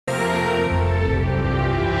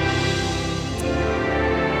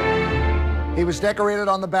was decorated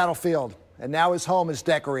on the battlefield, and now his home is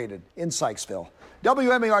decorated in Sykesville.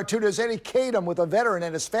 WMAR 2 News' Eddie Kadam with a veteran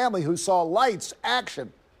and his family who saw lights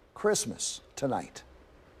action Christmas tonight.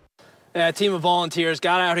 Yeah, a team of volunteers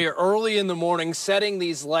got out here early in the morning setting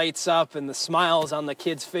these lights up, and the smiles on the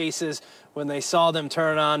kids' faces when they saw them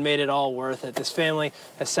turn on made it all worth it. This family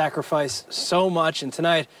has sacrificed so much, and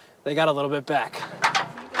tonight they got a little bit back.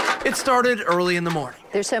 It started early in the morning.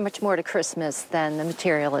 There's so much more to Christmas than the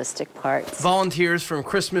materialistic parts. Volunteers from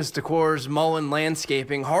Christmas Decor's Mullen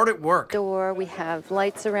Landscaping hard at work. We have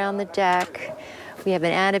lights around the deck. We have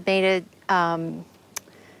an animated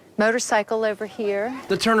motorcycle over here.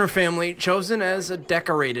 The Turner family, chosen as a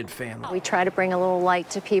decorated family. We try to bring a little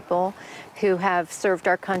light to people who have served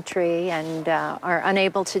our country and are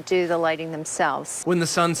unable to do the lighting themselves. When the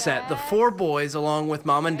sun set, the four boys, along with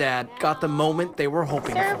mom and dad, got the moment they were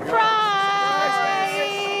hoping for. Surprise!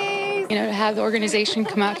 You know, to have the organization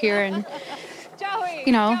come out here and,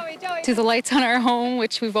 you know, do the lights on our home,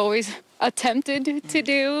 which we've always attempted to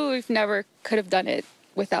do. We've never could have done it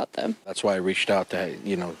without them. That's why I reached out to,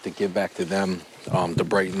 to give back to them, to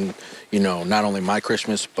brighten, not only my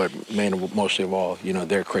Christmas, but mostly of all,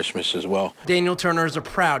 their Christmas as well. Daniel Turner is a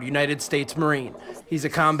proud United States Marine. He's a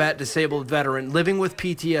combat disabled veteran living with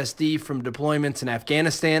PTSD from deployments in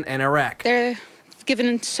Afghanistan and Iraq. They're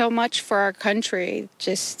given so much for our country,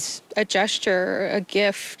 just a gesture, a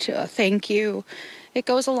gift, a thank you. It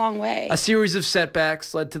goes a long way. A series of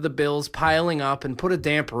setbacks led to the bills piling up and put a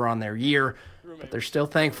damper on their year. But they're still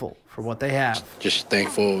thankful for what they have. Just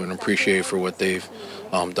thankful and appreciate for what they've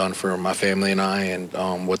done for my family and I,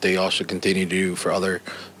 and what they also continue to do for other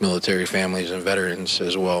military families and veterans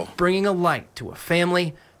as well. Bringing a light to a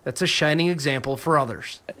family that's a shining example for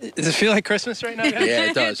others. Does it feel like Christmas right now? Yeah,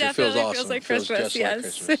 it does. It feels awesome. Feels like it feels Christmas, just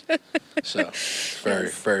yes. like Christmas.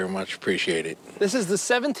 So very much appreciated. This is the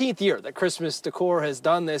 17th year that Christmas Decor has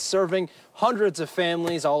done this, serving hundreds of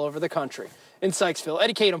families all over the country. In Sykesville,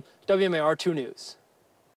 Eddie Kadam, WMAR 2 News.